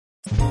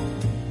If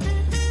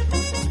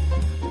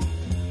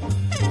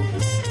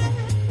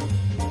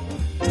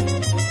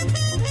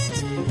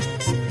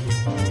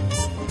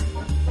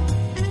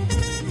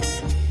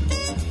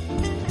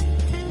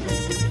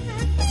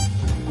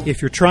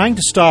you're trying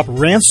to stop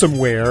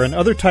ransomware and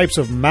other types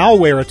of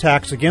malware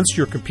attacks against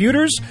your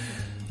computers,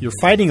 you're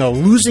fighting a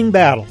losing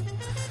battle.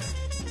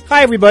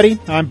 Hi, everybody.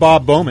 I'm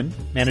Bob Bowman,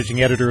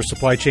 Managing Editor of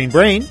Supply Chain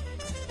Brain,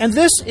 and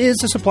this is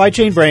the Supply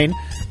Chain Brain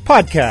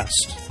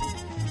podcast.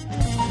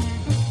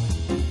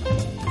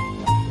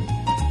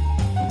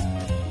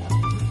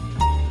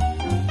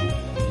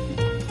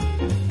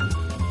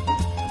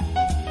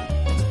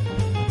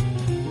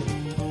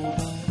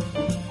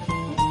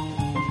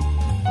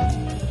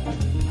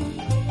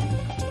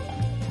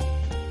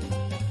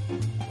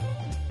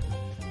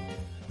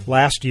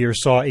 Last year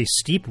saw a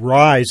steep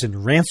rise in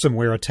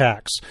ransomware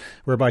attacks,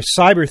 whereby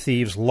cyber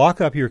thieves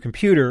lock up your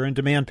computer and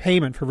demand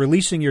payment for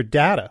releasing your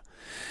data.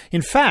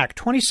 In fact,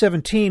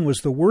 2017 was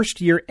the worst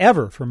year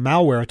ever for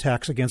malware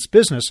attacks against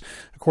business,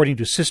 according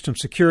to system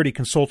security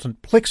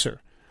consultant Plixer.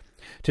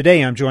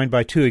 Today I'm joined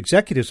by two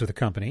executives of the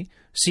company,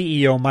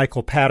 CEO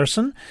Michael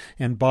Patterson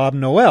and Bob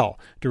Noel,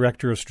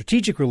 Director of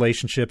Strategic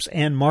Relationships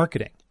and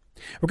Marketing.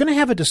 We're going to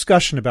have a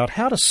discussion about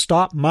how to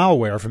stop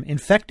malware from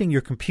infecting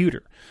your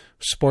computer.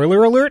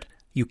 Spoiler alert,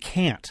 you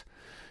can't.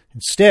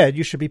 Instead,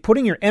 you should be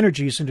putting your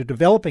energies into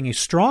developing a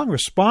strong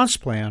response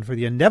plan for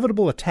the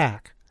inevitable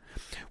attack.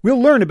 We'll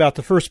learn about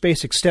the first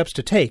basic steps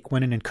to take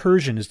when an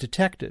incursion is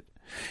detected.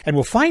 And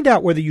we'll find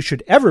out whether you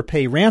should ever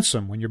pay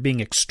ransom when you're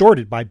being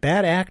extorted by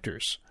bad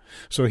actors.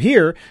 So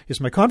here is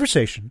my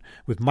conversation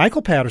with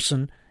Michael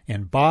Patterson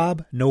and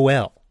Bob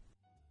Noel.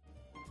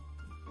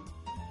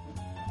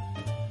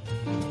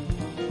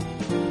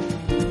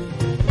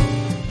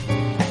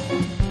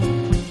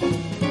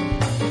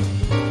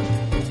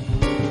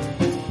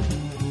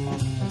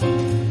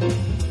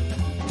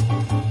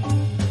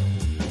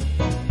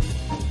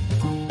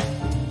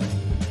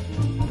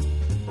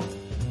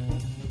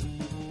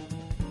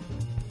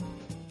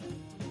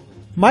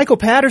 Michael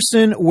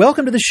Patterson,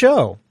 welcome to the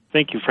show.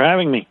 Thank you for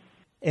having me.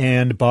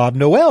 And Bob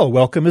Noel,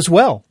 welcome as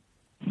well.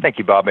 Thank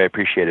you, Bob. I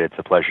appreciate it. It's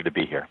a pleasure to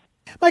be here.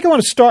 Mike, I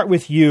want to start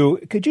with you.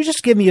 Could you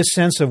just give me a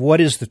sense of what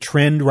is the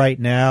trend right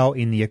now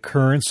in the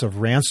occurrence of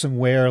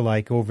ransomware,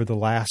 like over the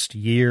last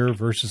year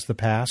versus the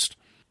past?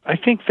 I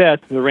think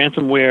that the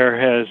ransomware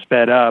has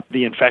sped up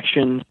the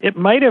infection. It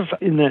might have,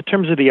 in the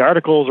terms of the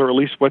articles, or at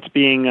least what's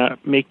being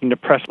making the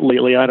press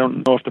lately. I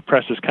don't know if the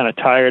press is kind of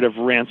tired of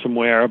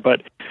ransomware,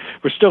 but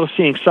we're still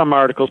seeing some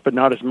articles, but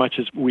not as much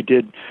as we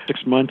did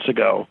 6 months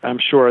ago. I'm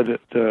sure that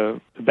the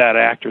bad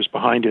actors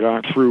behind it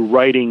aren't through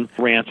writing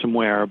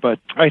ransomware, but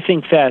I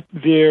think that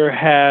there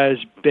has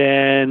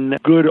been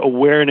good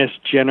awareness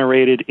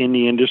generated in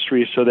the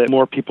industry so that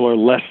more people are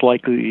less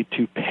likely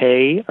to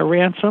pay a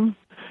ransom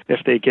if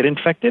they get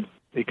infected,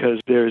 because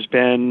there's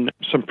been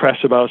some press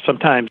about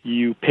sometimes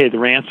you pay the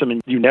ransom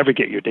and you never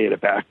get your data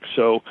back.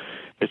 So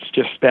it's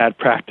just bad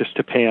practice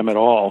to pay them at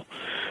all.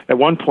 At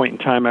one point in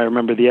time, I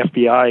remember the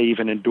FBI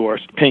even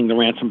endorsed paying the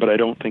ransom, but I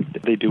don't think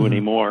that they do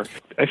anymore.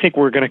 I think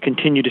we're going to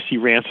continue to see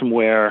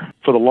ransomware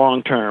for the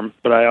long term,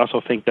 but I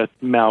also think that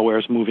malware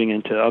is moving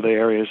into other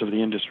areas of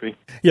the industry.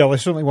 Yeah, well, I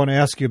certainly want to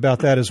ask you about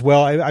that as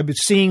well. I've been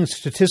seeing a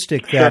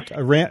statistic that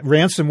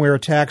ransomware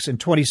attacks in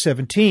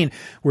 2017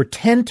 were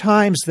 10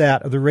 times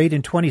that of the rate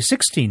in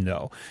 2016,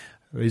 though.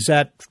 Is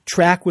that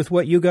track with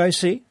what you guys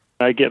see?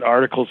 I get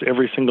articles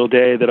every single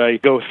day that I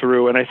go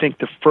through, and I think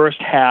the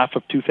first half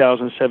of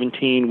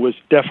 2017 was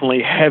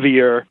definitely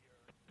heavier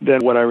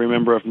than what I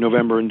remember of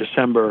November and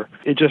December.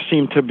 It just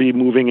seemed to be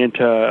moving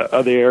into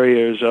other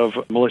areas of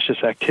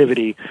malicious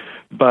activity.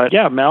 But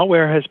yeah,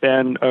 malware has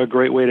been a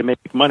great way to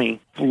make money.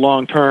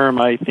 Long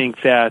term, I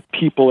think that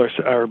people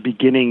are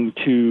beginning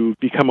to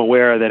become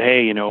aware that,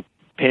 hey,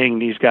 paying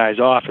these guys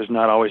off is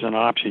not always an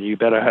option. You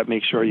better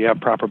make sure you have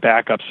proper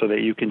backups so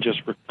that you can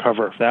just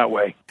recover that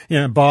way.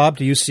 Yeah, Bob,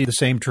 do you see the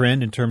same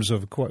trend in terms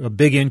of a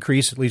big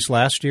increase, at least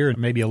last year, and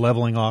maybe a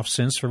leveling off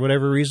since for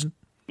whatever reason?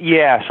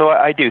 Yeah, so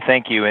I do.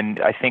 Thank you. And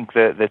I think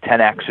the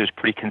 10X is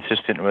pretty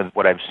consistent with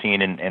what I've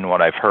seen and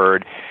what I've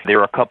heard. There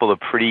were a couple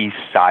of pretty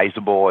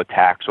sizable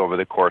attacks over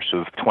the course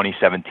of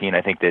 2017,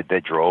 I think, that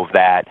drove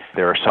that.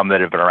 There are some that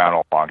have been around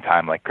a long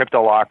time, like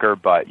CryptoLocker,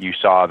 but you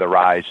saw the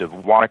rise of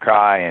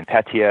WannaCry and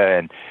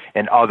Petya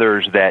and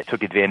others that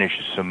took advantage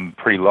of some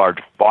pretty large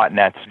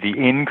botnets. The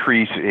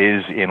increase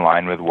is in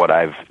line with what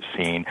I've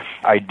seen.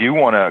 I do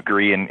want to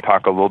agree and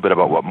talk a little bit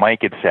about what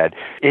Mike had said.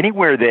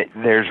 Anywhere that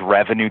there's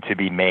revenue to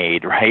be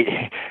made,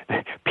 right,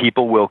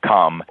 people will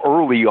come.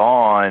 Early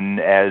on,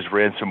 as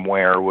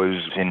ransomware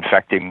was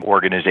infecting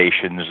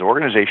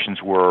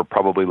organizations were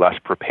probably less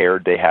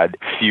prepared. They had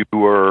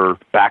fewer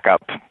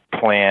backup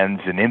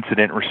plans and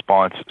incident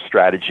response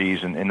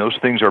strategies, and those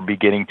things are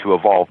beginning to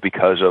evolve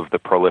because of the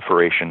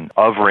proliferation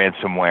of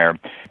ransomware.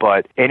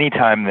 But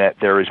anytime that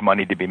there is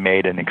money to be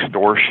made in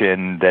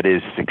extortion that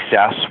is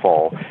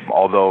successful,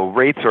 although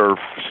rates are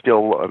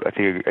still, I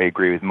think I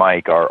agree with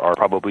Mike, are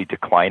probably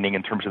declining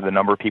in terms of the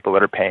number of people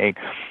that are paying,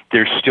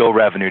 there's still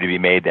revenue to be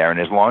made there. And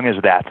as long as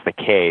that's the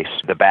case,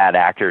 the bad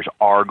actors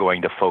are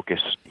going to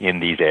focus in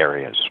these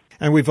areas.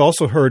 And we've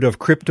also heard of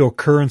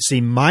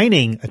cryptocurrency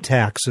mining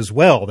attacks as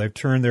well. They've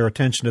turned their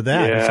attention to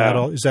that.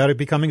 Yeah. Is that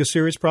becoming a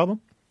serious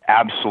problem?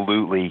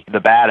 Absolutely.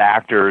 The bad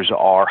actors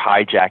are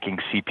hijacking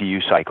CPU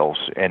cycles.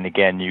 And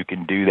again, you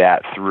can do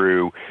that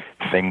through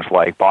things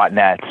like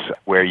botnets,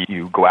 where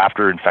you go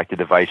after infected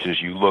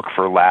devices, you look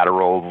for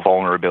lateral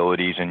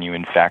vulnerabilities, and you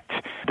infect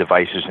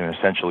devices and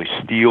essentially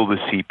steal the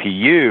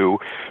CPU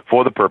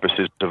for the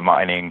purposes of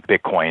mining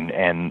Bitcoin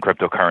and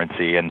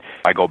cryptocurrency. And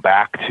I go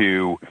back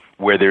to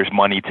where there's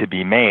money to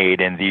be made,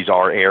 and these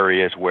are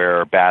areas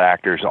where bad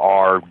actors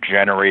are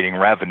generating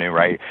revenue,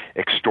 right?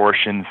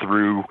 Extortion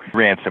through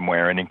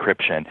ransomware and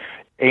encryption.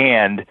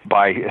 And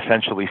by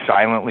essentially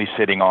silently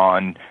sitting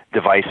on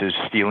devices,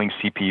 stealing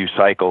CPU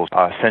cycles,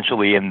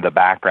 essentially in the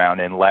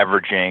background and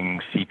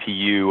leveraging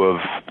CPU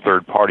of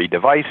third-party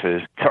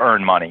devices to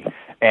earn money.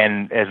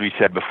 And as we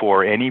said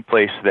before, any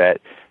place that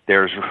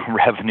there's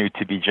revenue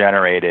to be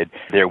generated,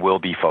 there will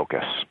be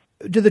focus.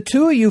 Do the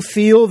two of you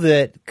feel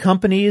that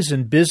companies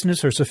and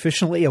business are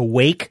sufficiently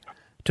awake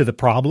to the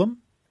problem?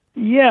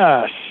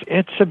 Yes,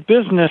 it's a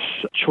business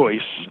choice.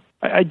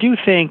 I do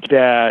think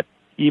that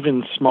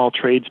even small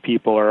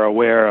tradespeople are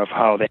aware of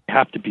how they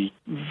have to be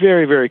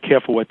very, very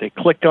careful what they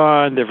click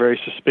on. They're very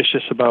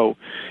suspicious about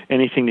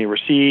anything they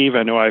receive.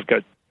 I know I've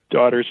got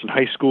daughters in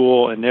high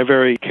school, and they're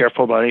very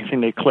careful about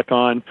anything they click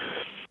on.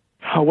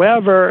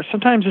 However,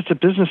 sometimes it's a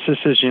business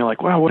decision. You're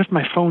like, wow, what if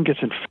my phone gets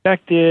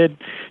infected?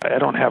 I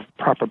don't have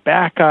proper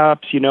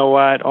backups. You know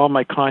what? All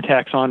my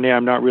contacts on there,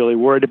 I'm not really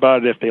worried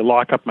about it. If they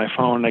lock up my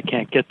phone, I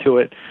can't get to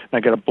it, and I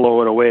got to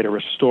blow it away to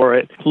restore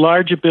it.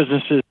 Larger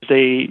businesses,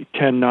 they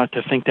tend not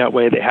to think that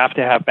way. They have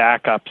to have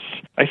backups.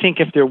 I think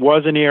if there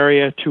was an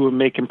area to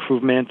make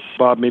improvements,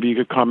 Bob, maybe you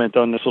could comment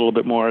on this a little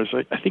bit more, is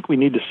I think we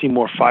need to see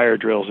more fire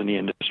drills in the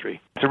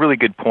industry. It's a really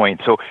good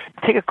point. So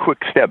take a quick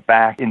step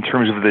back in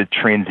terms of the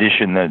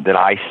transition that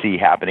I see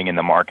happening in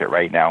the market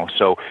right now.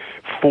 So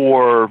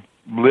for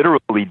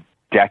literally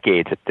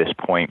decades at this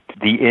point,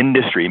 the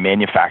industry,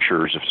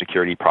 manufacturers of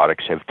security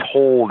products have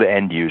told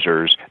end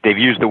users, they've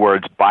used the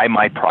words, buy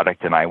my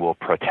product and I will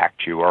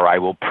protect you, or I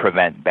will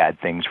prevent bad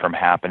things from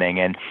happening.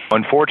 And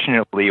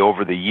unfortunately,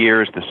 over the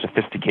years, the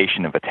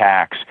sophistication of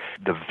attacks,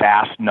 the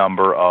vast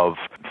number of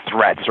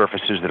threat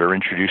surfaces that are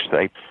introduced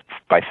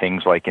by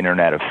things like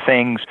Internet of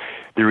Things,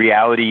 the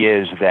reality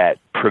is that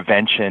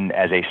prevention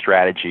as a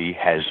strategy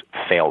has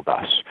failed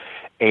us.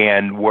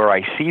 And where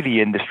I see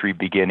the industry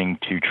beginning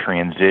to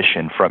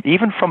transition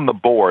even from the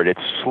board,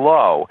 it's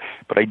slow,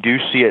 but I do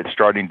see it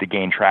starting to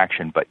gain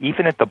traction. But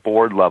even at the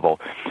board level,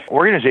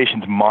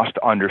 organizations must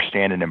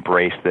understand and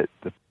embrace that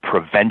the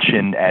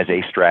prevention as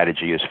a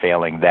strategy is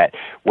failing, that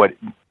what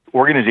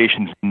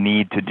organizations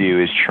need to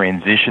do is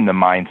transition the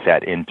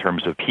mindset in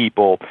terms of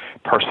people,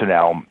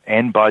 personnel,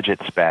 and budget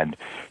spend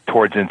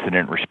towards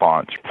incident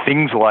response.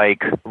 Things like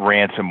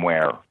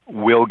ransomware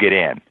will get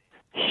in.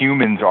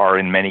 Humans are,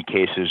 in many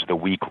cases, the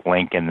weak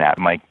link in that.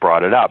 Mike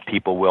brought it up.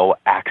 People will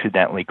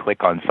accidentally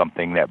click on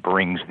something that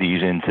brings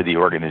these into the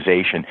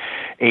organization.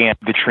 And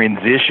the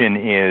transition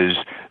is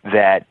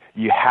that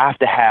you have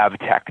to have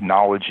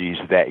technologies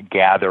that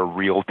gather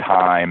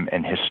real-time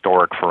and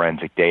historic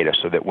forensic data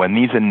so that when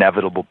these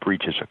inevitable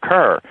breaches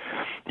occur,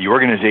 the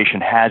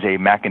organization has a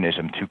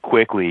mechanism to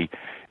quickly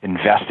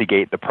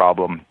investigate the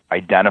problem,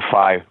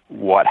 identify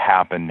what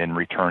happened, and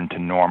return to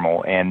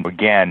normal. And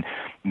again,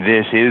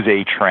 this is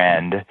a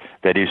trend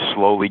that is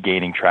slowly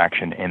gaining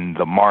traction in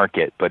the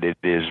market, but it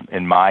is,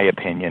 in my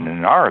opinion and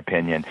in our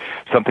opinion,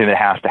 something that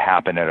has to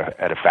happen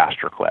at a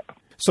faster clip.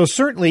 So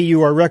certainly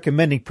you are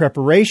recommending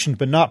preparation,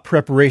 but not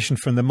preparation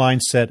from the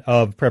mindset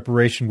of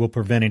preparation will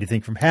prevent anything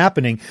from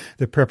happening.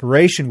 The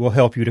preparation will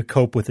help you to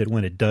cope with it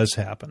when it does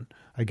happen.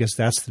 I guess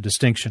that's the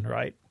distinction,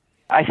 right?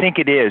 I think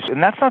it is.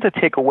 And that's not to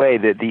take away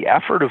that the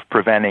effort of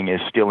preventing is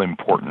still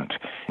important.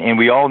 And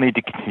we all need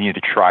to continue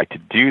to try to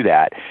do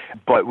that.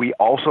 But we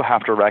also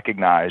have to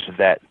recognize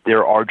that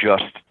there are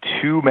just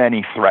too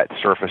many threat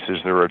surfaces.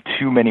 There are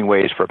too many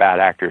ways for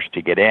bad actors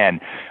to get in.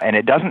 And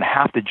it doesn't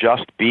have to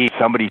just be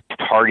somebody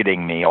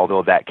targeting me,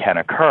 although that can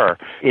occur.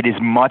 It is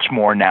much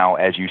more now,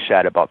 as you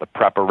said, about the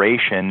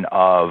preparation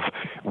of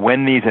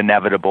when these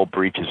inevitable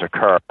breaches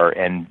occur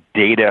and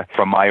data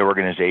from my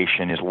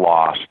organization is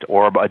lost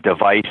or a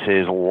device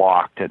is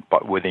locked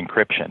but with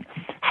encryption.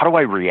 How do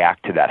I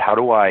react to that? How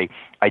do I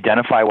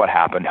identify what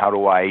happened? How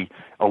do I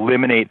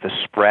eliminate the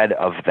spread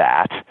of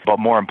that? But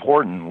more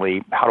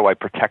importantly, how do I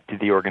protect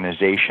the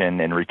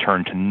organization and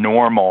return to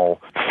normal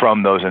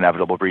from those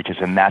inevitable breaches?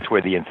 And that's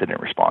where the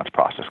incident response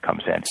process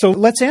comes in. So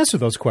let's answer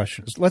those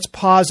questions. Let's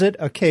posit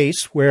a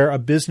case where a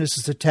business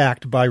is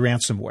attacked by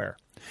ransomware.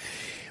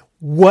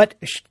 What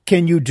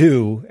can you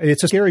do?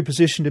 It's a scary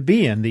position to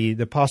be in,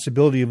 the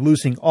possibility of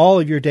losing all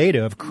of your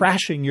data, of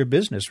crashing your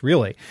business,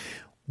 really.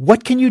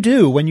 What can you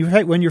do when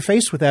you're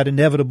faced with that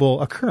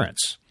inevitable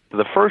occurrence?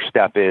 The first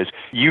step is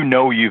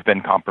you've been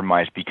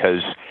compromised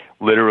because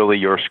literally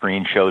your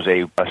screen shows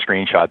a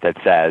screenshot that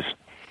says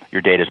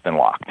your data's been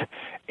locked.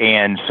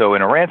 And so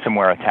in a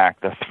ransomware attack,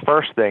 the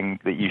first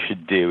thing that you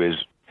should do is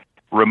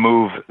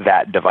remove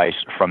that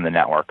device from the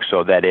network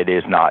so that it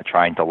is not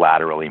trying to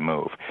laterally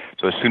move.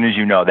 So as soon as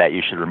you know that,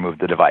 you should remove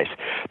the device.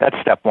 That's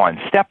step one.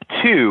 Step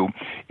two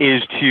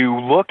is to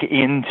look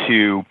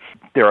into,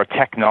 there are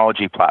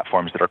technology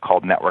platforms that are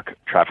called network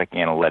traffic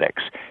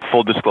analytics.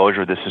 Full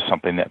disclosure, this is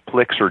something that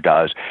Plixer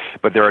does,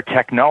 but there are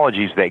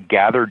technologies that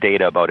gather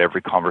data about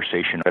every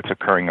conversation that's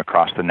occurring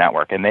across the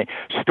network, and they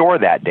store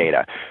that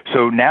data.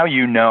 So now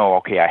you know,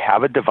 okay, I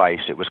have a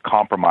device, it was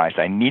compromised,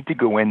 I need to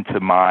go into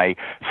my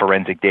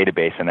forensic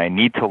database, and I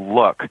need to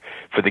look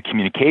for the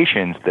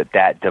communications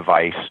that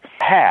device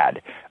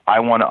had. I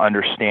want to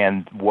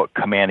understand what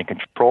command and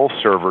control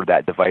server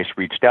that device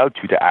reached out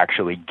to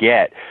actually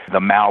get the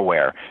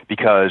malware,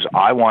 because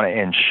I want to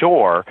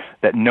ensure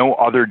that no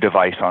other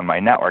device on my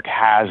network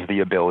has the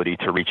ability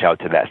to reach out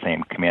to that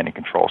same command and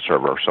control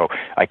server. So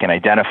I can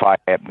identify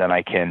it, then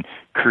I can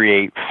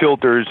create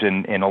filters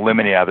and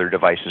eliminate other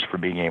devices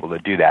from being able to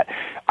do that.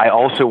 I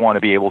also want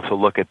to be able to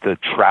look at the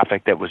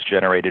traffic that was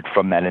generated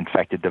from that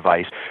infected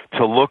device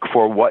to look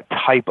for what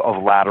type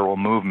of lateral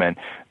movement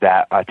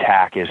that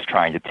attack is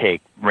trying to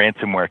take.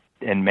 Ransomware,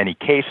 in many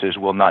cases,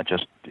 will not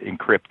just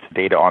encrypt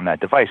data on that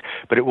device,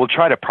 but it will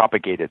try to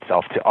propagate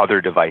itself to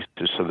other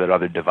devices so that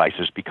other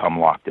devices become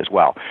locked as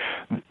well.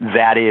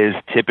 That is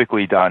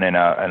typically done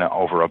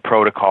over a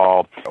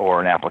protocol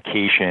or an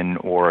application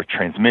or a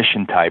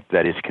transmission type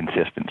that is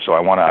consistent. So I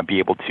want to be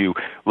able to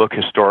look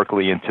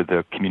historically into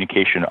the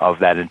communication of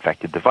that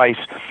infected device,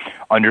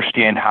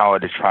 understand how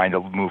it is trying to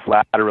move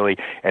laterally,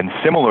 and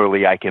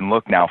similarly, I can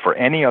look now for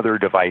any other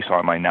device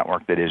on my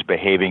network that is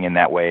behaving in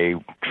that way,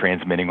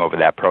 transmitting over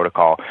that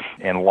protocol,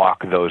 and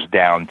lock those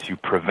down to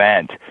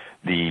prevent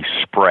the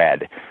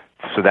spread.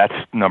 So that's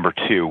number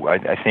two.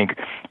 I think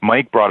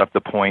Mike brought up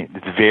the point,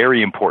 it's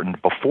very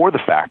important before the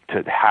fact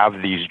to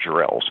have these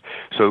drills.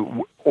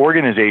 So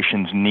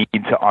organizations need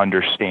to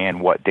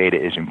understand what data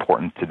is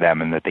important to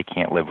them and that they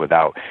can't live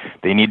without.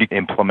 They need to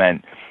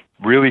implement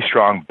really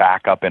strong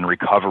backup and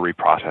recovery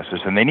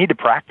processes, and they need to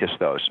practice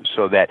those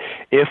so that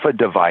if a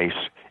device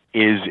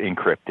is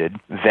encrypted,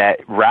 that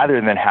rather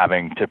than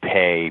having to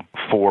pay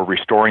for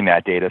restoring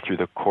that data through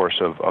the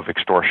course of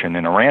extortion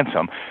and a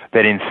ransom,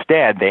 that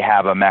instead they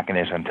have a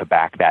mechanism to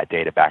back that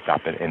data back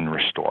up and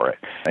restore it.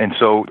 And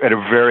so at a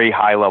very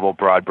high level,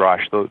 broad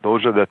brush,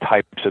 those are the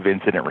types of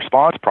incident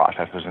response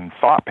processes and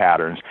thought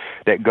patterns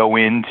that go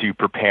into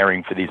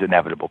preparing for these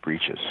inevitable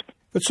breaches.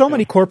 But so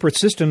many corporate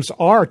systems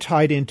are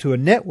tied into a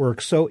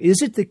network. So is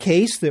it the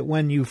case that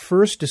when you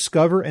first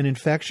discover an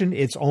infection,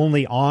 it's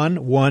only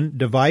on one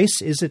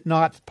device? Is it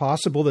not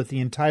possible that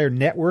the entire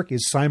network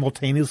is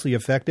simultaneously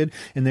affected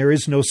and there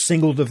is no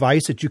single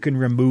device that you can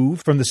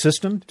remove from the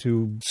system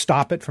to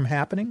stop it from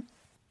happening?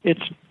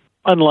 It's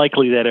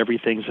unlikely that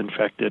everything's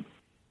infected.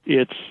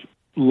 It's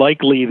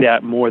likely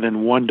that more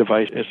than one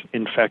device is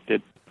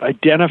infected.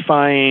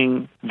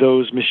 Identifying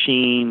those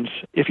machines,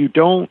 if you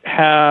don't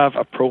have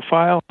a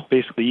profile,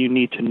 basically you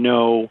need to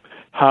know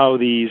how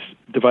these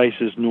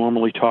devices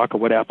normally talk or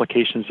what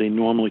applications they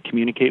normally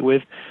communicate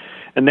with.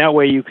 And that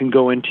way you can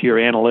go into your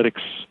analytics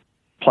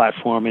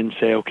platform and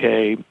say,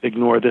 okay,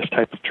 ignore this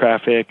type of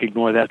traffic,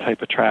 ignore that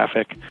type of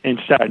traffic, and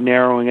start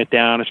narrowing it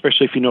down,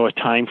 especially if you know a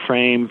time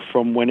frame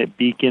from when it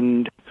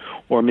beaconed,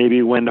 or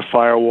maybe when the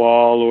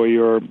firewall or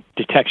your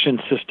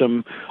detection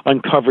system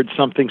uncovered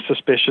something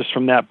suspicious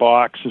from that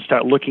box, and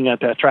start looking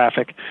at that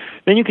traffic.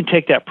 Then you can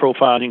take that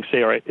profile and you can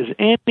say, all right, is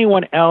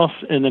anyone else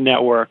in the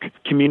network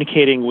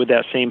communicating with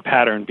that same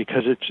pattern?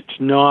 Because it's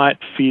not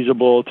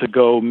feasible to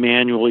go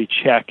manually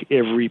check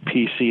every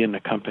PC in the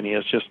company.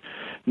 It's just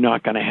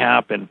not going to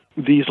happen.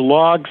 These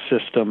log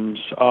systems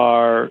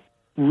are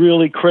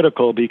really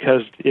critical,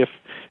 because if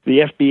the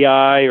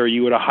FBI or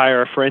you were to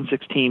hire a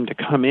forensics team to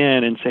come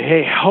in and say,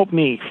 hey, help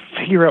me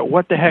figure out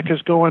what the heck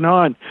is going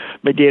on.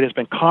 My data's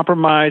been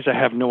compromised. I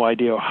have no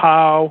idea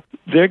how.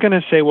 They're going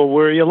to say, well,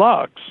 where are your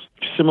logs?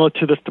 Similar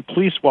to this, the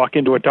police walk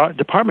into a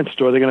department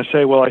store. They're going to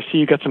say, well, I see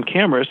you got some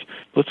cameras.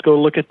 Let's go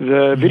look at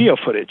the video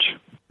footage.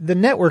 The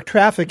network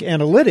traffic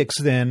analytics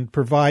then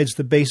provides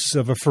the basis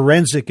of a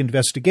forensic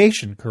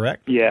investigation,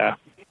 correct? Yeah.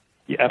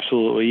 Yeah,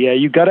 absolutely. Yeah,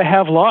 you got to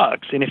have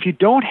logs. And if you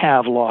don't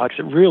have logs,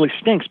 it really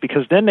stinks,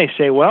 because then they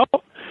say, well,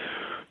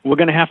 we're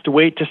going to have to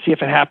wait to see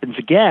if it happens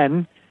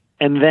again,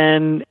 and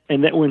then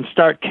we'll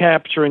start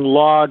capturing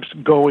logs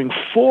going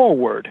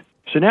forward.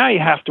 So now you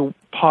have to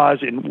pause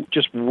and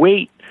just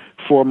wait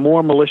for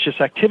more malicious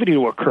activity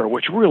to occur,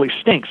 which really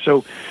stinks.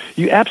 So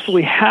you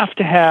absolutely have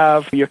to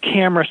have your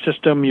camera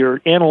system, your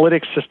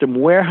analytics system,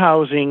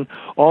 warehousing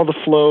all the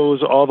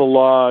flows, all the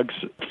logs,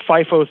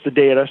 FIFOs the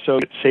data, so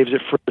it saves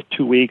it for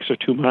 2 weeks or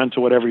 2 months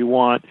or whatever you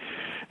want.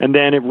 And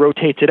then it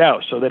rotates it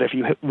out so that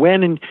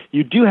when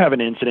you do have an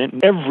incident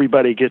and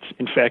everybody gets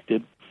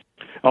infected,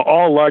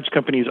 all large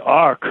companies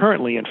are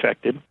currently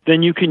infected,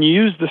 then you can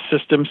use the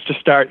systems to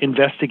start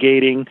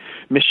investigating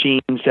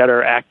machines that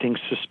are acting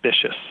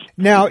suspicious.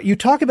 Now, you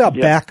talk about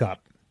backup.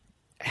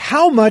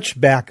 How much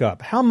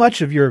backup? How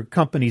much of your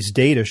company's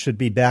data should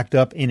be backed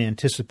up in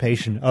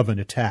anticipation of an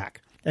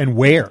attack? And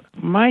where?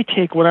 My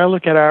take, when I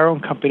look at our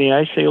own company,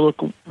 I say, look,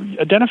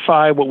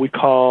 identify what we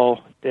call,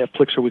 at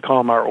Plixer, we call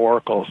them our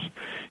oracles.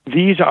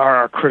 These are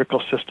our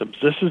critical systems.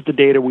 This is the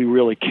data we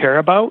really care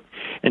about,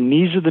 and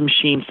these are the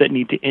machines that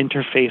need to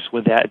interface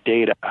with that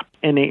data.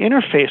 And they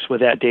interface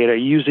with that data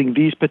using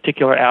these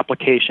particular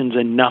applications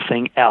and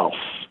nothing else.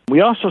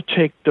 We also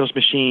take those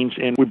machines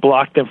and we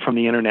block them from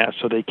the internet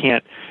so they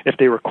can't, if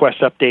they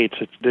request updates,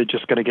 they're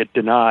just going to get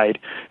denied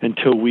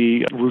until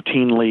we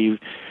routinely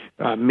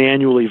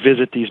manually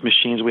visit these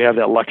machines. We have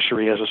that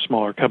luxury as a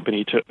smaller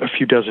company to a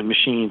few dozen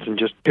machines and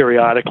just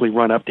periodically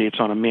run updates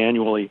on them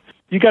manually.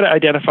 You got to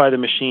identify the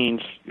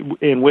machines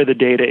and where the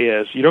data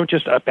is. You don't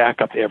just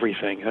back up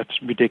everything.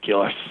 That's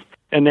ridiculous.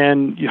 And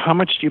then how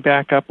much do you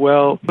back up?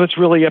 Well, it's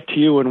really up to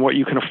you and what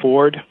you can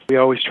afford. We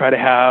always try to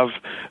have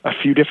a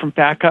few different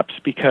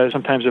backups because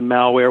sometimes a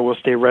malware will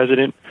stay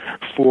resident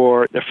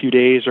for a few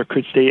days or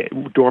could stay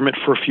dormant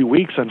for a few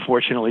weeks,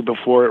 unfortunately,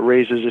 before it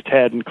raises its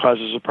head and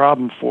causes a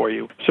problem for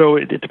you. So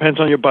it depends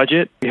on your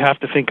budget. You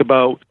have to think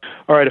about,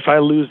 all right, if I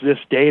lose this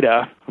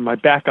data, or my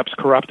backup's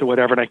corrupt or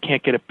whatever, and I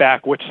can't get it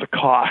back, what's the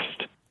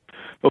cost?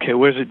 Okay,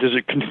 where's it? Does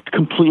it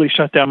completely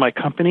shut down my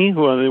company?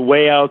 Well, they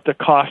weigh out the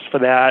cost for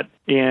that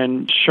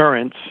and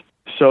insurance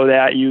so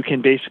that you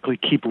can basically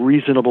keep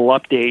reasonable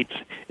updates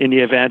in the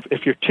event.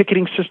 If your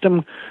ticketing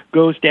system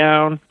goes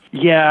down,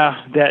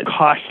 yeah, that's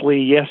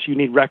costly. Yes, you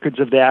need records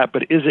of that,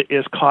 but is it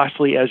as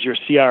costly as your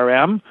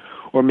CRM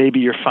or maybe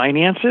your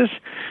finances?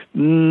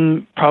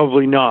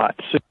 Probably not.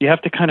 So you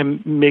have to kind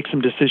of make some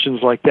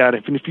decisions like that.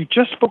 If you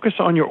just focus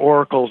on your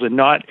oracles and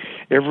not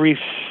every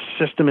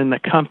system in the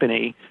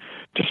company,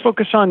 just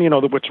focus on,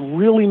 what's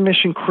really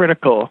mission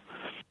critical,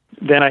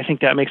 then I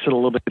think that makes it a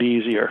little bit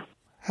easier.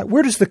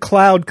 Where does the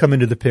cloud come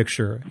into the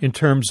picture in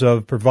terms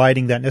of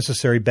providing that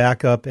necessary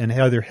backup and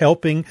either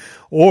helping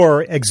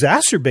or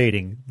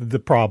exacerbating the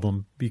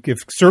problem? If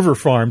server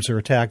farms are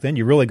attacked, then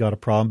you really got a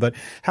problem. But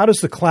how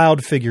does the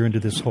cloud figure into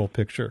this whole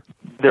picture?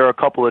 There are a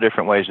couple of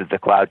different ways that the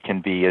cloud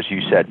can be, as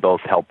you said,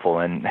 both helpful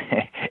and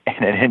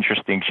an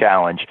interesting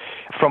challenge.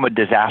 From a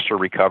disaster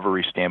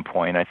recovery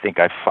standpoint, I think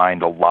I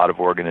find a lot of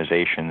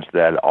organizations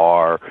that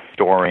are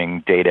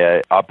storing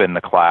data up in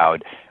the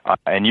cloud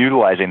and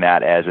utilizing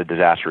that as a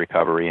disaster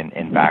recovery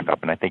and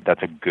backup, and I think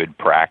that's a good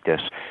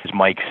practice. As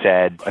Mike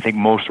said, I think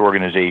most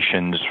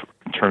organizations,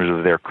 in terms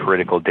of their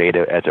critical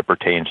data as it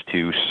pertains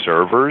to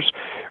servers,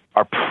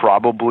 are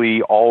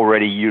probably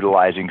already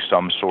utilizing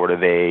some sort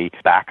of a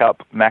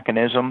backup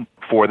mechanism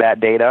for that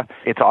data.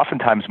 It's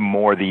oftentimes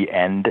more the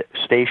end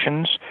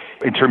stations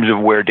in terms of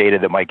where data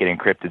that might get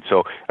encrypted.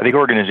 So I think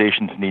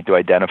organizations need to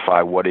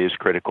identify what is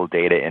critical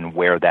data and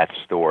where that's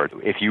stored.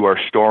 If you are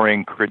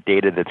storing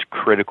data that's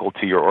critical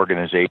to your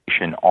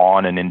organization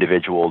on an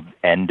individual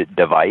end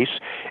device,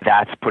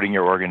 that's putting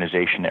your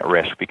organization at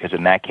risk because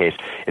in that case,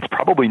 it's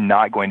probably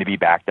not going to be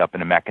backed up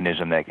in a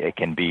mechanism that it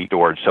can be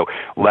stored. So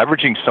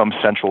leveraging some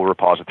central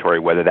repository,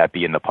 whether that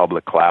be in the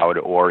public cloud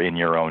or in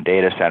your own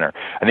data center,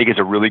 I think is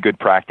a really good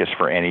practice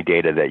for any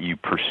data that you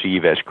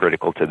perceive as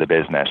critical to the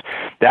business.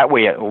 That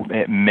way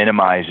it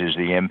minimizes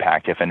the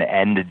impact. If an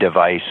end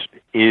device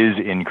is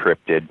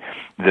encrypted,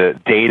 the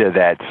data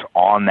that's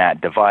on that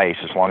device,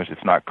 as long as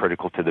it's not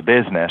critical to the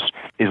business,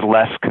 is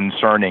less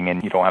concerning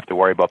and you don't have to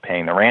worry about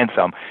paying the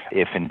ransom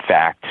if, in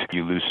fact,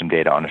 you lose some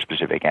data on a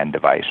specific end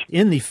device.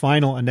 In the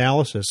final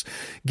analysis,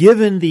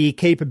 given the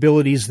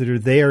capabilities that are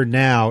there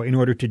now in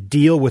order to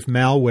deal with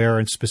malware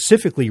and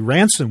specifically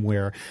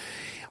ransomware,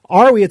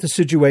 are we at the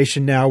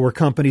situation now where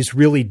companies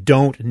really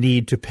don't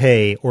need to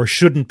pay or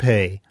shouldn't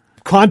pay?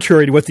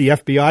 Contrary to what the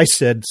FBI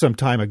said some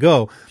time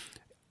ago,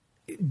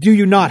 do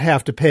you not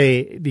have to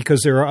pay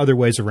because there are other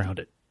ways around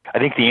it? I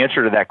think the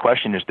answer to that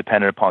question is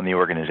dependent upon the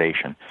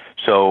organization.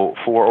 So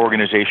for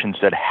organizations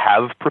that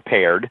have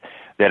prepared,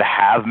 that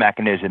have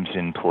mechanisms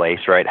in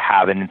place, right,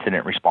 have an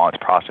incident response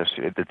process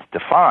that's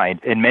defined,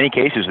 in many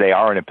cases they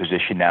are in a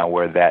position now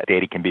where that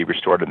data can be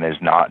restored and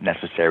is not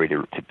necessary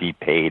to be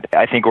paid.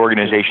 I think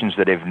organizations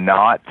that have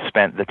not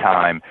spent the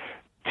time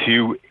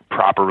to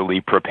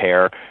properly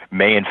prepare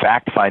may in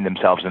fact find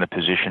themselves in a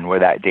position where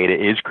that data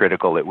is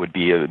critical. It would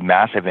be a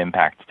massive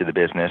impact to the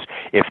business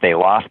if they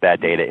lost that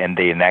data, and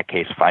they in that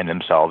case find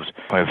themselves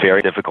in a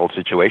very difficult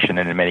situation,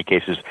 and in many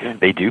cases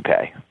they do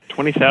pay.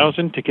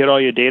 $20,000 to get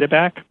all your data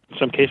back? In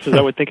some cases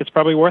I would think it's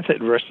probably worth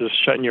it versus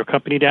shutting your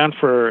company down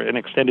for an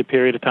extended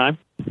period of time.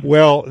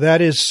 Well,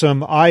 that is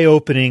some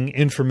eye-opening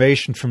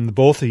information from the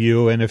both of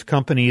you, and if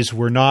companies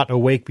were not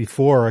awake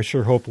before, I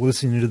sure hope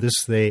listening to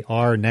this they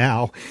are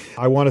now.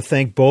 I want to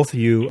thank both of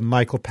you.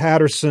 Michael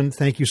Patterson,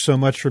 thank you so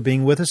much for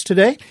being with us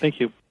today. Thank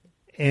you.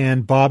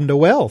 And Bob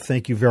Noel,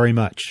 thank you very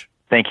much.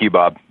 Thank you,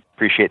 Bob.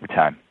 Appreciate the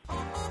time.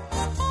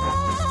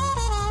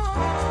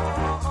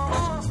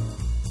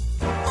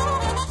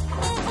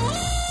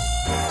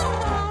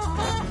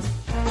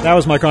 That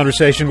was my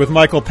conversation with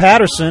Michael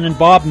Patterson and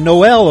Bob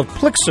Noel of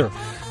Plixer,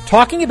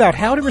 talking about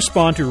how to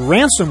respond to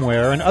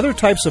ransomware and other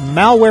types of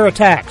malware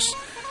attacks.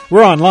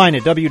 We're online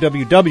at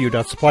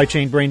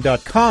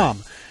www.supplychainbrain.com,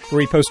 where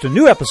we post a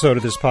new episode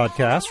of this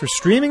podcast for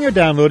streaming or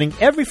downloading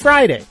every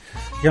Friday.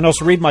 You can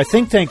also read my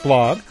think tank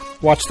blog,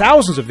 watch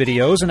thousands of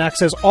videos, and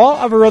access all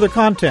of our other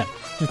content,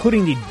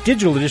 including the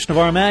digital edition of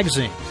our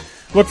magazine.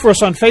 Look for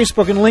us on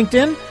Facebook and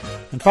LinkedIn,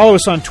 and follow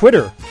us on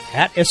Twitter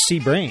at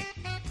SCBrain.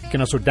 You can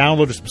also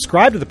download or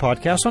subscribe to the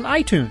podcast on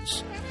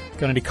iTunes.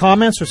 Got any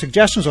comments or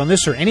suggestions on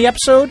this or any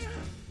episode?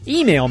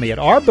 Email me at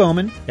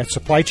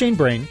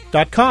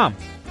rbowman@supplychainbrain.com.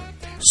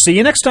 See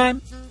you next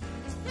time.